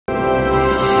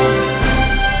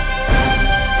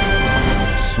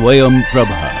Swayam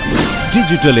Prabha.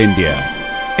 Digital India.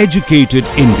 Educated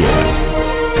India.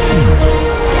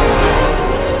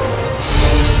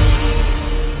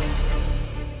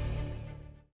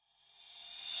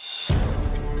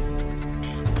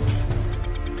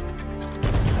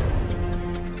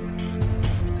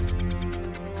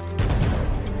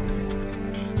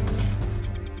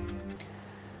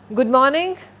 Good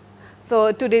morning.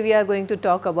 So, today we are going to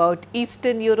talk about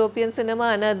Eastern European cinema,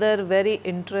 another very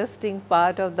interesting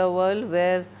part of the world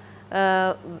where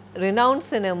renowned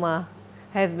cinema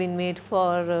has been made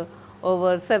for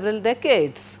over several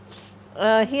decades.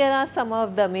 Here are some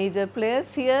of the major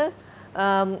players here.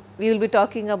 We will be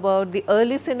talking about the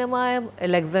early cinema,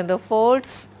 Alexander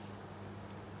Ford's,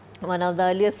 one of the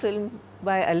earliest film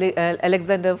by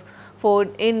Alexander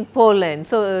Ford in Poland.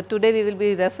 So, today we will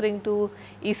be referring to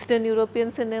Eastern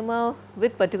European cinema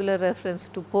with particular reference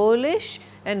to Polish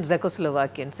and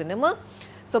Czechoslovakian cinema.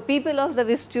 So, People of the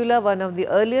Vistula, one of the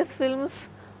earliest films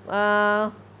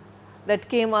that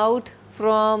came out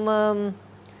from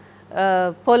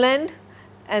Poland,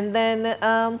 and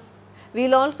then we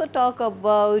will also talk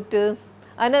about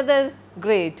another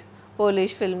great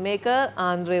Polish filmmaker,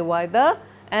 Andrzej Wajda,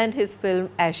 and his film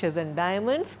Ashes and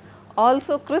Diamonds.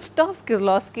 Also Krzysztof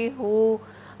Kieślowski, who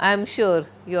I am sure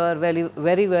you are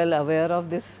very well aware of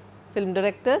this film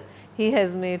director. He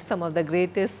has made some of the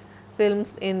greatest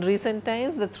films in recent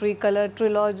times, the Three Color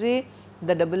Trilogy,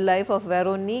 The Double Life of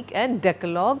Veronique and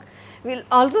Decalogue. We will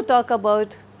also talk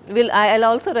about, I will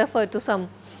also refer to some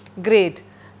great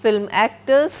film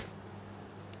actors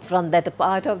from that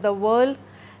part of the world,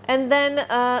 and then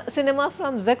cinema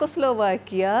from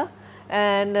Czechoslovakia,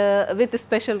 and with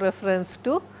special reference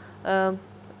to a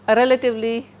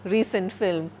relatively recent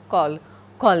film called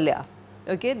Kolya,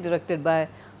 okay, directed by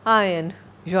Ian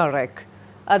Jarek.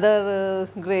 Other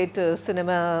great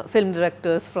film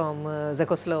directors from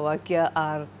Czechoslovakia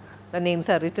are, the names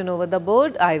are written over the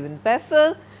board, Ivan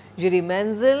Pesser, Jiří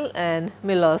Menzel and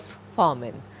Milos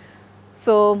Forman.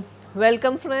 So,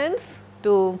 welcome friends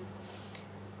to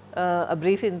a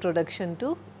brief introduction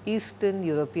to Eastern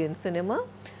European cinema.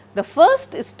 The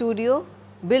first studio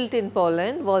built in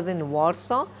Poland was in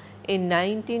Warsaw in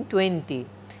 1920.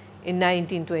 In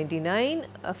 1929,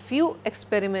 a few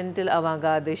experimental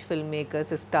avant-garde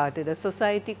filmmakers started a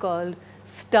society called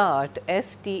START,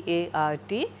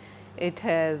 S-T-A-R-T. It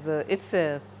has, it's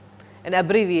an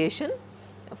abbreviation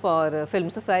for Film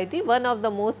Society. One of the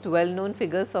most well-known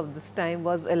figures of this time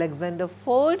was Alexander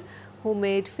Ford, who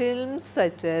made films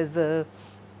such as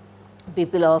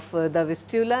People of the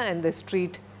Vistula and The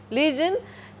Street Legion.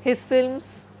 His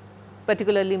films,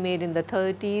 particularly made in the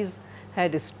 30s,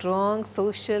 had strong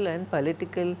social and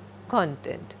political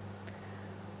content.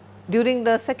 During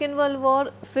the Second World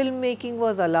War, filmmaking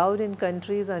was allowed in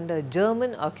countries under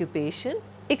German occupation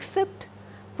except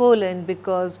Poland,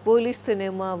 because Polish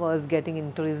cinema was getting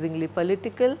increasingly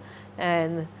political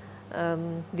and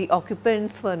the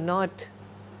occupants were not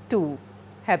too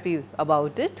happy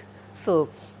about it. So,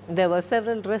 there were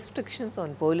several restrictions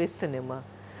on Polish cinema.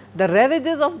 The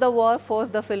ravages of the war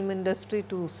forced the film industry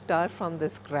to start from the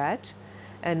scratch,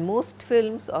 and most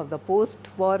films of the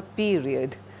post-war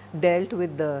period dealt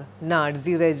with the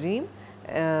Nazi regime,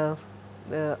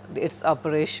 its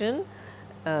operation,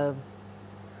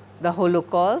 the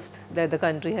Holocaust that the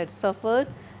country had suffered,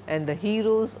 and the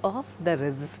heroes of the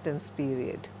resistance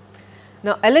period.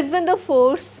 Now, Alexander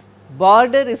Ford's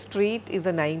Border Street is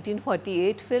a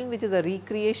 1948 film which is a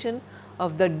recreation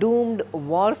of the doomed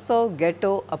Warsaw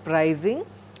Ghetto uprising,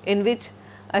 in which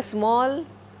a small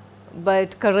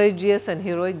but courageous and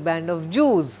heroic band of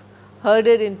Jews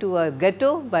herded into a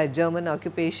ghetto by German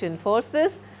occupation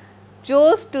forces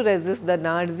chose to resist the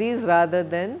Nazis rather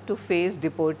than to face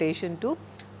deportation to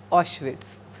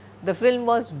Auschwitz. The film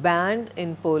was banned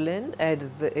in Poland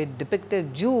as it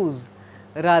depicted Jews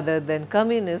rather than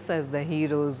communists as the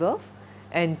heroes of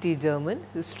anti-German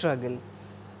struggle.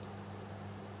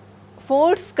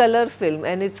 Ford's color film,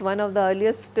 and it is one of the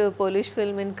earliest Polish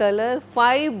film in color,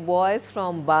 Five Boys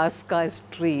from Baska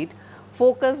Street,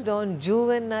 focused on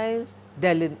juvenile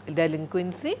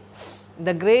delinquency.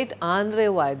 The great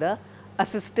Andrzej Wajda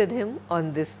assisted him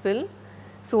on this film.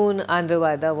 Soon Andrzej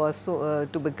Wajda was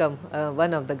to become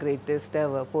one of the greatest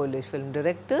ever Polish film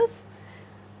directors.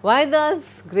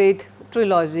 Wajda's great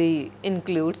trilogy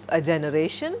includes A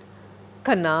Generation,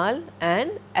 Canal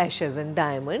and Ashes and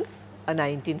Diamonds, a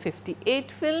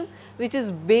 1958 film which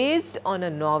is based on a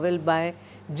novel by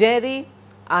Jerry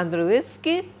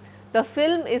Andrzejewski. The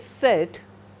film is set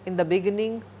in the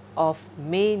beginning of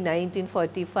May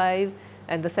 1945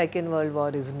 and the Second World War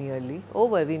is nearly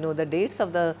over. We know the dates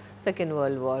of the Second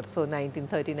World War, so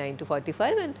 1939 to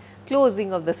 45 and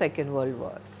closing of the Second World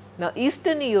War. Now,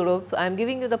 Eastern Europe, I am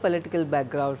giving you the political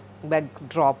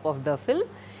backdrop of the film.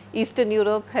 Eastern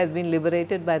Europe has been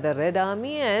liberated by the Red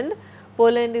Army, and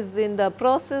Poland is in the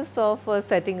process of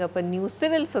setting up a new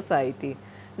civil society.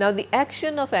 Now, the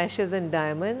action of Ashes and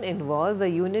Diamond involves a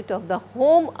unit of the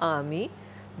Home Army,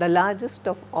 the largest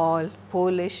of all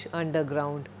Polish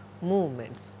underground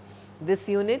movements. This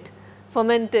unit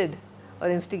fomented or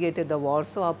instigated the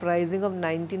Warsaw Uprising of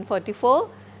 1944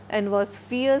 and was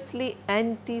fiercely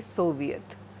anti-Soviet.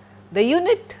 The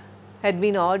unit had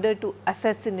been ordered to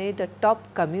assassinate a top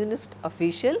communist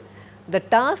official. The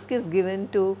task is given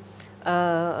to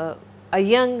a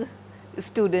young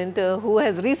student who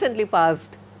has recently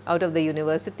passed out of the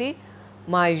university,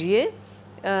 Margier.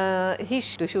 He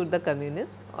to shoot the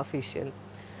communist official.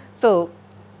 So,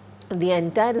 the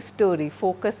entire story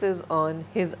focuses on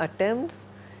his attempts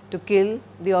to kill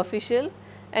the official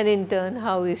and in turn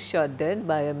how he is shot dead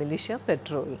by a militia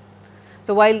patrol.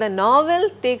 So, while the novel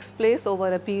takes place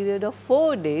over a period of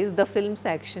 4 days, the film's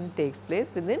action takes place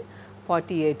within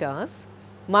 48 hours.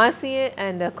 Marcier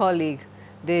and a colleague,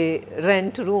 they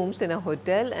rent rooms in a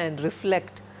hotel and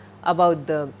reflect about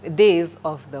the days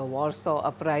of the Warsaw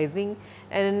Uprising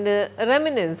and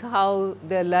reminisce how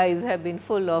their lives have been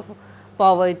full of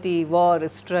poverty, war,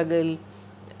 struggle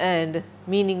and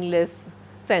meaningless,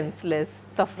 senseless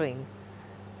suffering.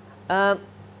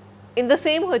 In the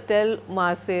same hotel,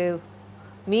 Marcier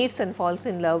meets and falls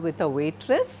in love with a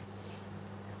waitress.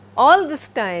 All this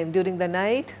time during the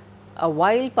night, a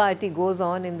wild party goes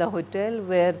on in the hotel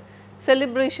where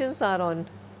celebrations are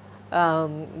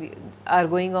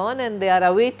going on and they are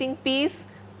awaiting peace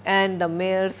and the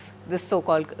mayor's, this so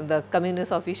called the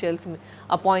communist official's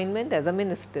appointment as a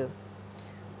minister.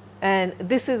 And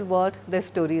this is what the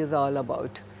story is all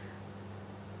about.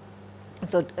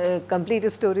 So, complete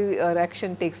story or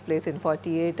action takes place in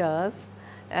 48 hours,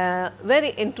 very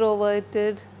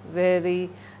introverted,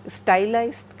 very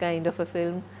stylized kind of a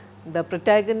film. The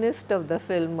protagonist of the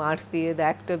film, Marcier, the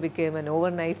actor, became an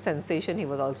overnight sensation. He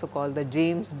was also called the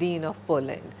James Dean of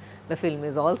Poland. The film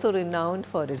is also renowned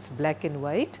for its black and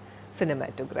white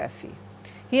cinematography.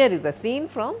 Here is a scene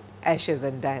from Ashes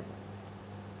and Diamonds.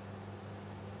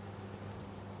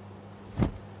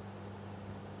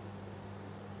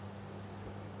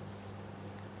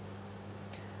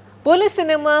 Polish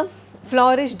cinema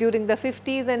flourished during the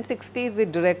 50s and 60s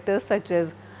with directors such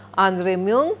as Andrzej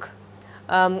Munch,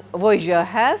 Wojciech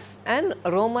Hess and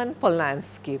Roman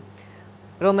Polanski.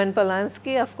 Roman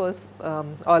Polanski, of course,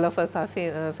 all of us are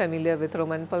familiar with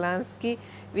Roman Polanski.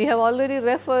 We have already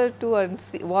referred to and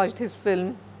watched his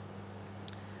film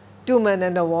Two Men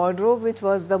and a Wardrobe, which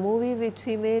was the movie which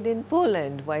he made in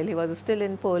Poland while he was still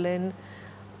in Poland,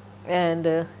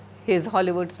 and his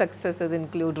Hollywood successes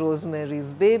include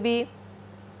Rosemary's Baby,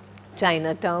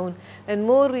 Chinatown and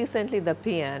more recently The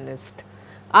Pianist.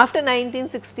 After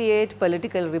 1968,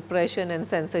 political repression and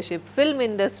censorship, film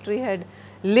industry had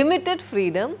limited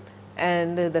freedom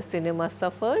and the cinema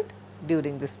suffered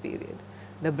during this period.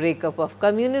 The breakup of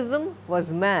communism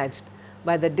was matched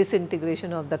by the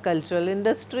disintegration of the cultural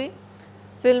industry.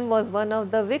 Film was one of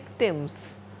the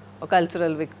victims or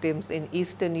cultural victims in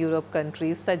Eastern Europe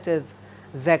countries such as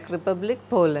Czech Republic,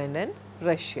 Poland and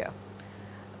Russia.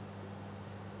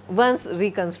 Once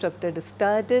reconstructed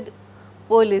started,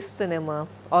 Polish cinema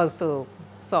also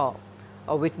saw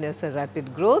or witnessed a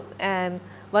rapid growth, and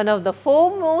one of the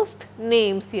foremost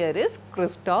names here is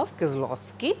Krzysztof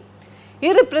Kieślowski.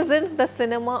 He represents the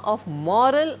cinema of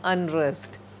moral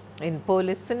unrest in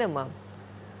Polish cinema.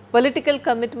 Political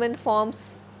commitment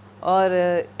forms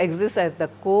or exists at the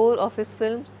core of his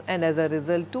films, and as a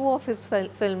result 2 of his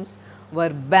films were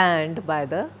banned by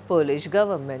the Polish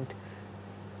government.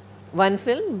 One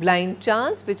film, Blind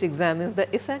Chance, which examines the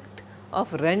effect of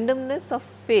randomness of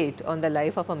fate on the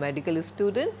life of a medical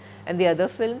student, and the other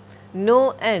film,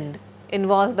 No End,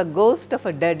 involves the ghost of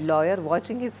a dead lawyer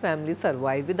watching his family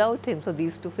survive without him. So,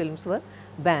 these 2 films were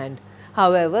banned.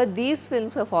 However, these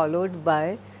films are followed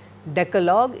by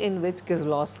Decalogue, in which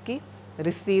Kieślowski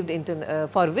received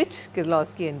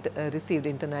received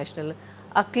international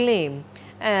acclaim,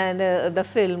 and the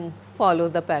film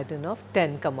follows the pattern of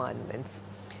 10 Commandments.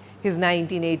 His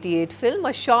 1988 film,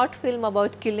 a short film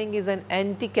about killing, is an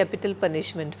anti-capital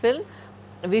punishment film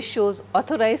which shows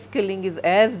authorized killing is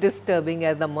as disturbing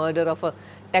as the murder of a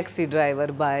taxi driver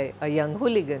by a young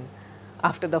hooligan.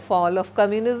 After the fall of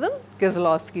communism,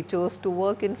 Kieślowski chose to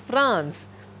work in France,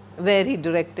 where he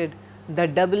directed The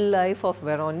Double Life of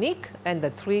Veronique and the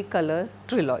Three Color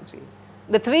Trilogy.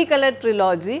 The Three Color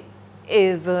Trilogy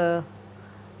is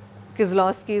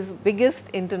Kieslowski's biggest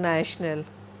international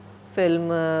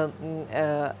film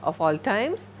of all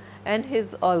times, and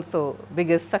his also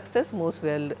biggest success, most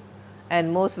well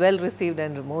received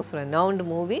and most renowned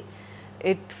movie.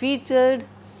 It featured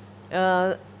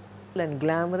and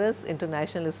glamorous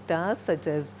international stars such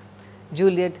as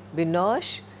Juliette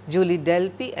Binoche, Julie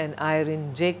Delpy and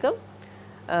Irene Jacob,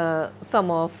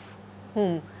 some of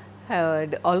whom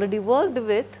had already worked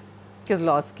with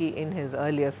Kieslowski in his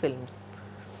earlier films.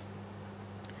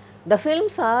 The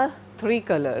films are three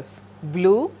colors: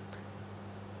 blue,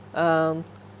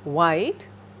 white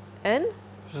and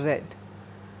red.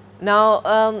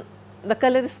 Now, the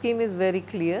color scheme is very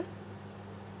clear.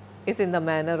 It is in the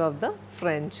manner of the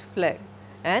French flag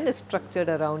and is structured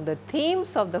around the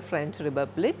themes of the French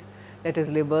Republic, that is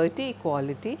liberty,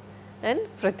 equality and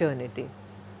fraternity,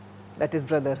 that is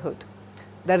brotherhood.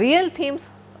 The real themes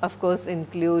of course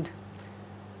include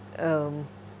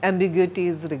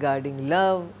ambiguities regarding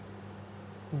love,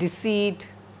 deceit,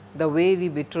 the way we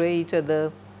betray each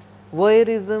other,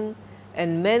 voyeurism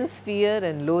and men's fear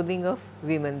and loathing of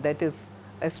women. That is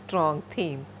a strong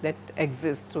theme that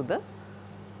exists through the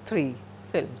three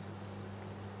films.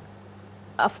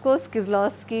 Of course,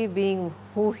 Kieslowski, being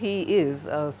who he is,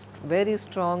 a very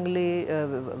strong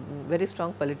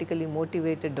politically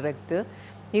motivated director,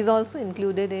 he is also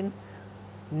included in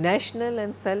national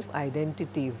and self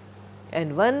identities.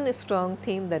 And one strong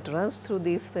theme that runs through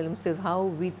these films is how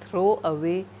we throw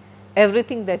away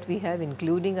everything that we have,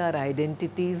 including our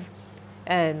identities,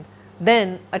 and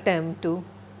then attempt to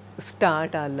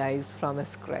start our lives from a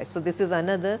scratch. So, this is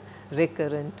another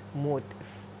recurrent motive.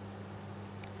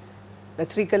 The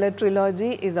Three Color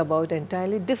Trilogy is about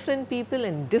entirely different people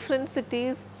in different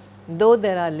cities, though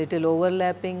there are little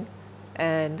overlapping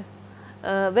and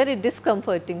very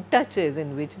discomforting touches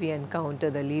in which we encounter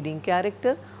the leading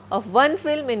character of one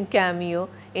film in cameo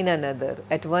in another.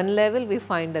 At one level, we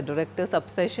find the director's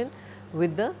obsession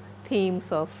with the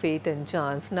themes of fate and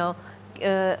chance. Now,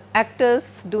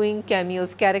 actors doing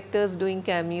cameos, characters doing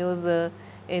cameos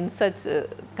in such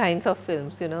kinds of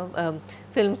films,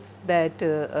 films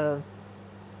that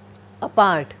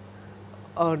apart,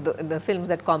 or the films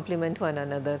that complement one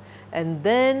another, and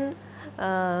then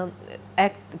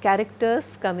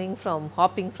characters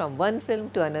hopping from one film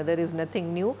to another is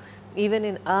nothing new. Even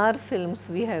in our films,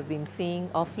 we have been seeing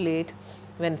of late,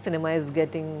 when cinema is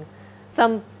getting,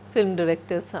 some film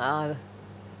directors are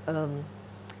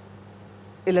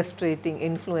illustrating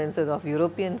influences of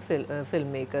European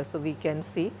filmmakers. So, we can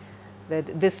see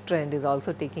that this trend is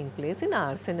also taking place in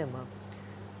our cinema.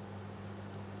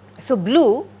 So,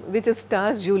 Blue, which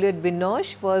stars Juliette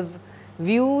Binoche, was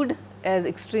viewed as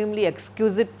extremely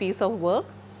exquisite piece of work.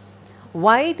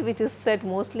 White, which is set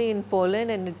mostly in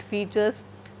Poland and it features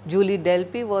Julie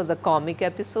Delpy, was a comic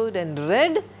episode, and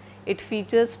Red, it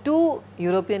features two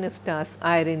European stars,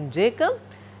 Irene Jacob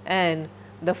and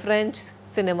the French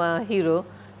cinema hero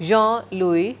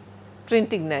Jean-Louis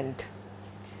Trintignant.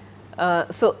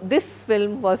 So, this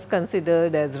film was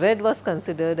considered as, Red was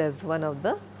considered as one of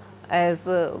the,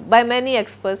 by many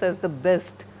experts, as the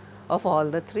best of all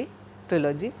the three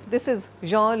trilogy. This is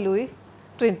Jean-Louis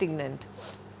Trintignant.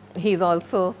 He is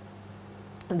also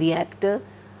the actor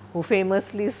who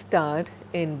famously starred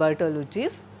in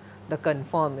Bertolucci's The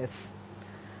Conformists.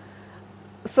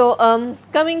 So,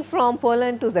 coming from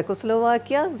Poland to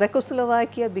Czechoslovakia,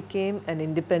 Czechoslovakia became an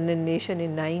independent nation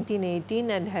in 1918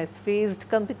 and has faced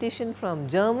competition from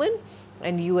German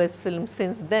and US films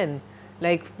since then.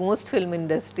 Like most film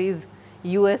industries,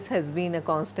 US has been a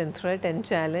constant threat and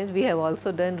challenge. We have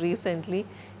also done recently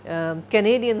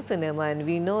Canadian cinema, and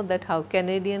we know that how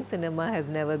Canadian cinema has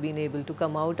never been able to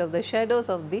come out of the shadows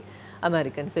of the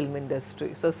American film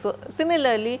industry. So,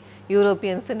 similarly,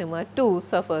 European cinema too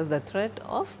suffers the threat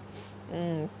of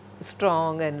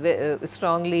strong and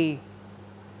strongly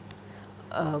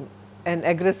and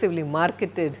aggressively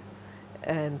marketed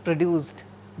and produced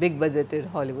big budgeted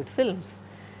Hollywood films.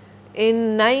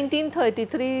 In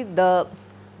 1933, the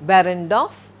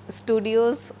Barrendorf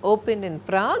studios opened in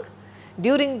Prague.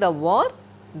 During the war,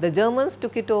 the Germans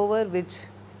took it over, which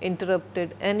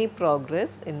interrupted any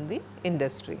progress in the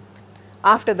industry.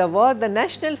 After the war, the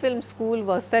National Film School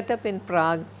was set up in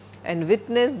Prague and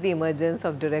witnessed the emergence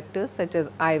of directors such as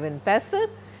Ivan Passer,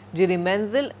 Jiří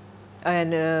Menzel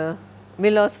and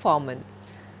Milos Forman.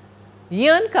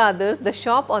 Jan Kader's The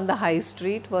Shop on the High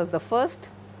Street was the first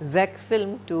Czech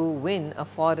film to win a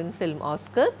foreign film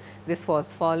Oscar. This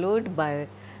was followed by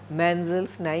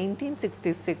Menzel's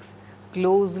 1966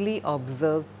 Closely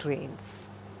Observed Trains.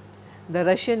 The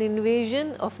Russian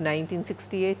invasion of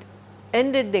 1968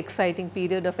 ended the exciting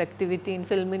period of activity in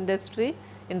film industry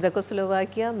in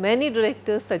Czechoslovakia. Many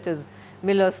directors such as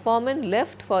Milos Forman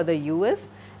left for the US,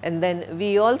 and then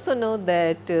we also know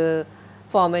that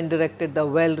Forman directed the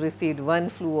well received One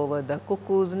Flew Over the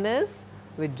Cuckoo's Nest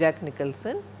with Jack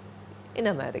Nicholson in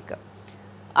America.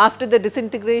 After the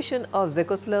disintegration of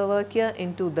Czechoslovakia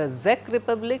into the Czech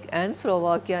Republic and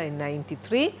Slovakia in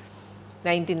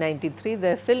 1993,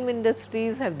 their film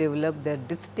industries have developed their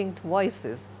distinct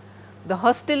voices. The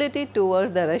hostility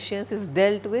towards the Russians is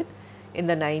dealt with in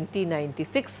the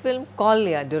 1996 film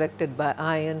Kolya, directed by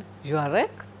Ian Juarek.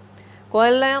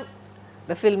 Kolya,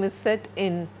 the film is set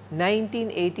in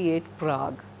 1988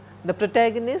 Prague. The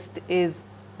protagonist is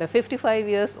the 55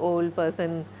 years old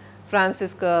person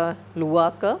Franziska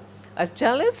Luwaka, a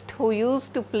cellist who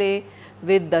used to play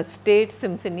with the State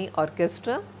Symphony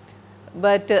Orchestra,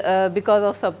 but because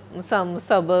of some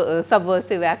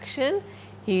subversive action,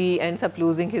 he ends up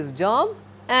losing his job,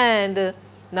 and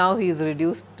now he is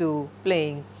reduced to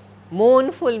playing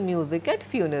mournful music at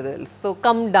funerals. So,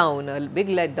 come down, a big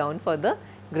letdown for the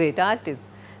great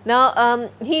artist. Now,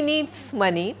 he needs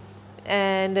money,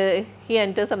 and he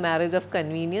enters a marriage of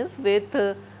convenience with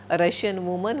a Russian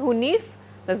woman who needs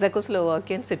the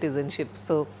Czechoslovakian citizenship.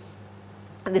 So,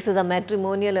 this is a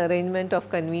matrimonial arrangement of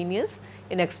convenience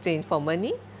in exchange for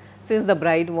money. Since the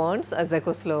bride wants a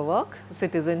Czechoslovak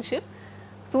citizenship,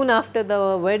 soon after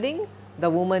the wedding, the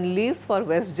woman leaves for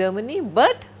West Germany,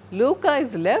 but Luka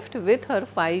is left with her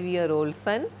 5-year-old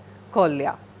son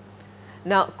Kolya.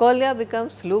 Now, Kolya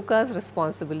becomes Luka's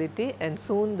responsibility, and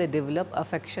soon they develop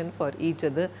affection for each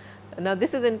other. Now,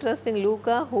 this is interesting.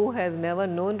 Luka, who has never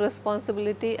known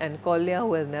responsibility, and Kolya,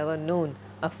 who has never known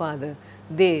a father,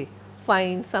 they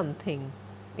find something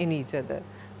in each other.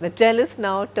 The cellist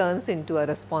now turns into a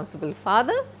responsible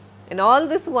father, and all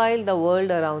this while the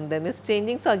world around them is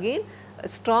changing. So, again a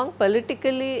strong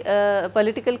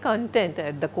political content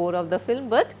at the core of the film,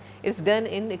 but it is done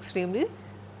in extremely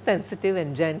sensitive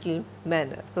and gentle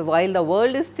manner. So, while the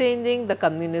world is changing, the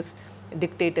communist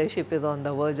dictatorship is on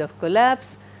the verge of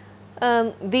collapse,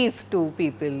 these two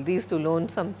people, these two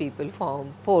lonesome people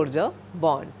forge a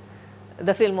bond.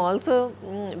 The film also,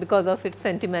 because of its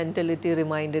sentimentality,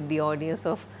 reminded the audience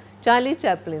of Charlie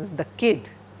Chaplin's The Kid,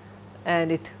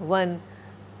 and it won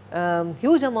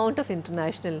huge amount of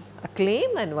international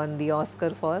acclaim and won the Oscar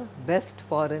for Best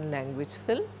Foreign Language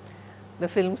Film. The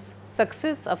film's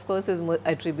success, of course, is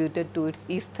attributed to its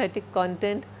aesthetic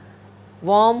content,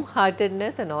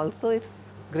 warm-heartedness, and also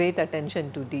its great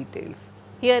attention to details.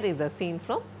 Here is a scene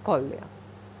from Kolya.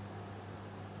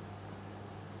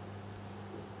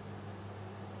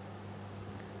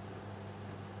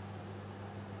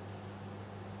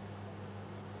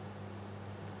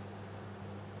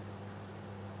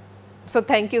 So,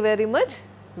 thank you very much.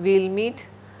 We will meet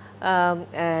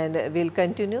and we will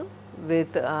continue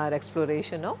with our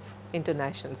exploration of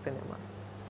international cinema.